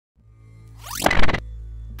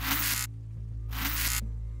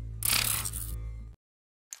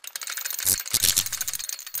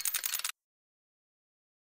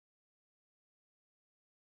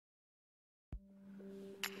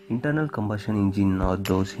Internal combustion engine are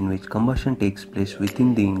those in which combustion takes place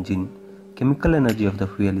within the engine. Chemical energy of the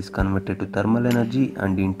fuel is converted to thermal energy,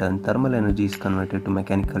 and in turn thermal energy is converted to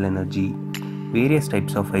mechanical energy. Various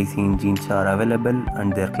types of IC engines are available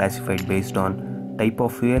and they are classified based on type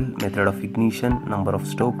of fuel, method of ignition, number of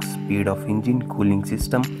strokes, speed of engine, cooling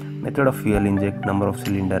system, method of fuel inject, number of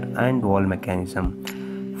cylinder and valve mechanism.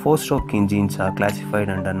 4-stroke engines are classified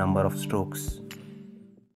under number of strokes.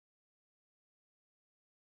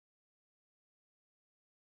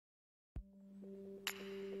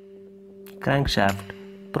 Crankshaft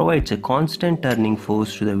provides a constant turning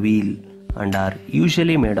force to the wheel and are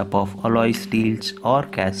usually made up of alloy steels or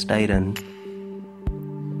cast iron.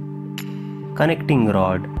 Connecting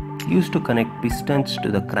rod used to connect pistons to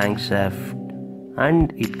the crankshaft,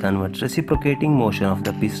 and it converts reciprocating motion of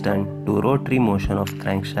the piston to rotary motion of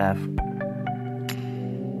crankshaft.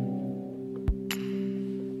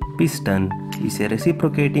 Piston is a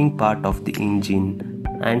reciprocating part of the engine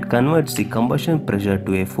and converts the combustion pressure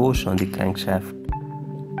to a force on the crankshaft.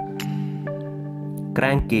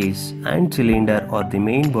 Crankcase and cylinder are the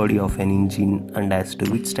main body of an engine and has to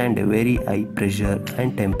withstand a very high pressure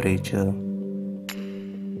and temperature.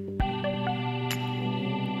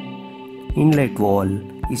 Inlet valve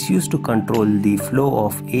is used to control the flow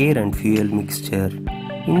of air and fuel mixture.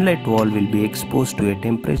 Inlet valve will be exposed to a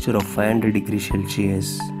temperature of 500 degrees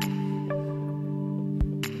Celsius.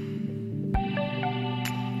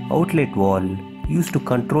 Outlet valve used to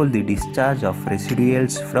control the discharge of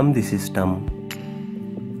residuals from the system.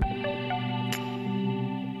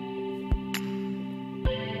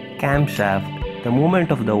 Camshaft. The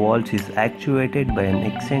movement of the valves is actuated by an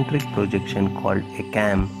eccentric projection called a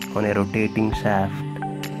cam on a rotating shaft.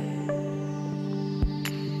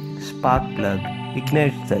 Spark plug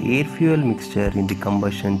ignites the air-fuel mixture in the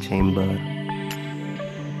combustion chamber.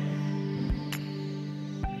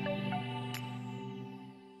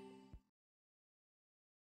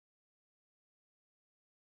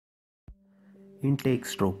 Intake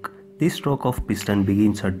stroke. This stroke of piston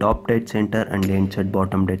begins at top dead center and ends at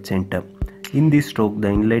bottom dead center. In this stroke, the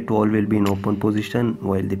inlet valve will be in open position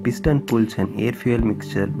while the piston pulls an air-fuel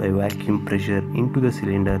mixture by vacuum pressure into the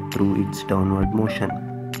cylinder through its downward motion.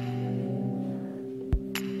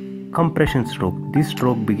 Compression stroke. This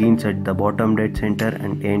stroke begins at the bottom dead center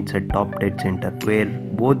and ends at top dead center, where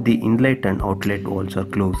both the inlet and outlet valves are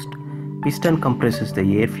closed. Piston compresses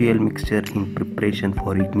the air-fuel mixture in preparation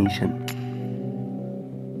for ignition.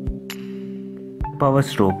 Power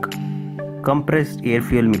stroke. Compressed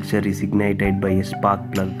air-fuel mixture is ignited by a spark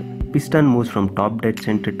plug. Piston moves from top dead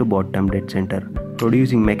center to bottom dead center,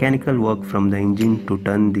 producing mechanical work from the engine to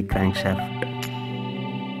turn the crankshaft.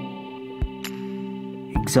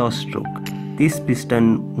 Exhaust stroke. This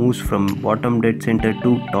piston moves from bottom dead center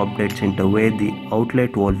to top dead center, where the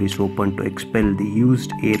outlet valve is open to expel the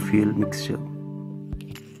used air-fuel mixture.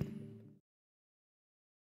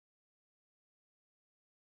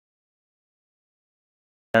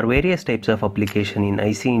 There are various types of application in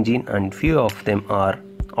IC engine, and few of them are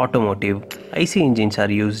automotive. IC engines are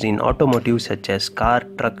used in automotive such as car,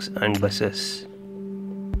 trucks and buses.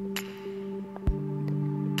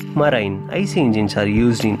 Marine. IC engines are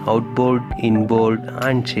used in outboard, inboard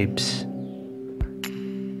and ships.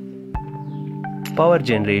 Power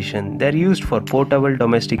generation. They are used for portable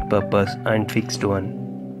domestic purpose and fixed one.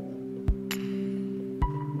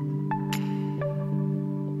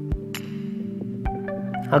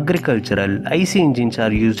 Agricultural. IC engines are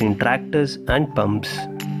used in tractors and pumps.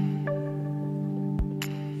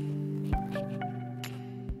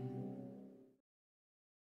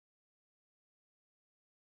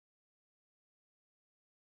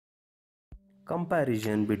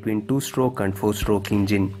 Comparison between 2-stroke and 4-stroke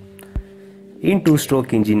engine. In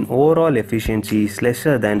 2-stroke engine, overall efficiency is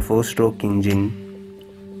lesser than 4-stroke engine.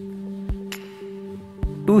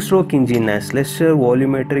 2-stroke engine has lesser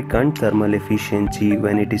volumetric and thermal efficiency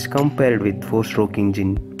when it is compared with 4-stroke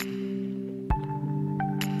engine.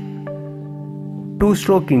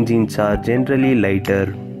 2-stroke engines are generally lighter.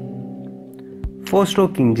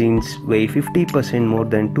 4-stroke engines weigh 50% more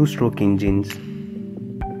than 2-stroke engines.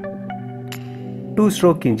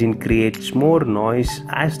 2-stroke engine creates more noise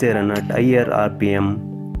as they run at higher RPM.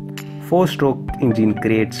 4-stroke engine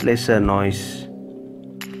creates lesser noise.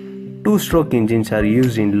 2-stroke engines are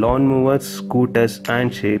used in lawnmowers, scooters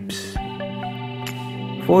and ships.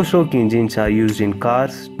 4-stroke engines are used in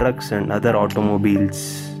cars, trucks and other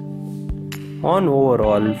automobiles. On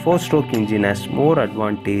overall, 4-stroke engine has more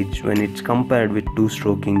advantage when it's compared with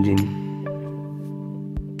 2-stroke engine.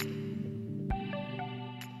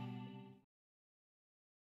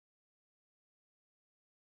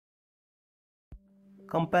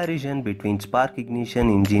 Comparison between spark ignition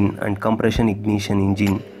engine and compression ignition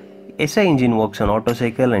engine. SI engine works on Otto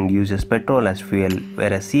cycle and uses petrol as fuel,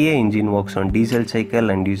 whereas CI engine works on diesel cycle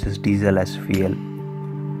and uses diesel as fuel.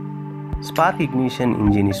 Spark ignition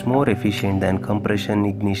engine is more efficient than compression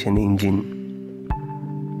ignition engine.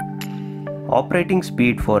 Operating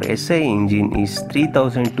speed for SI engine is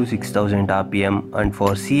 3000 to 6000 rpm and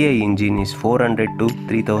for CI engine is 400 to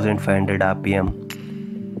 3500 rpm.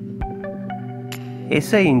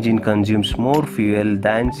 SI engine consumes more fuel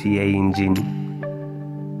than CI engine.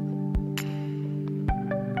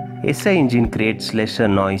 SI engine creates lesser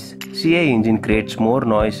noise. CI engine creates more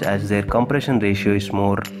noise as their compression ratio is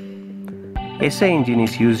more. SI engine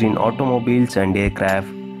is used in automobiles and aircraft,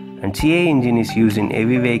 and CI engine is used in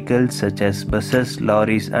heavy vehicles such as buses,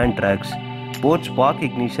 lorries and trucks. Both spark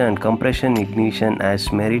ignition and compression ignition has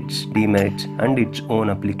merits, demerits and its own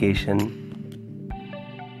application.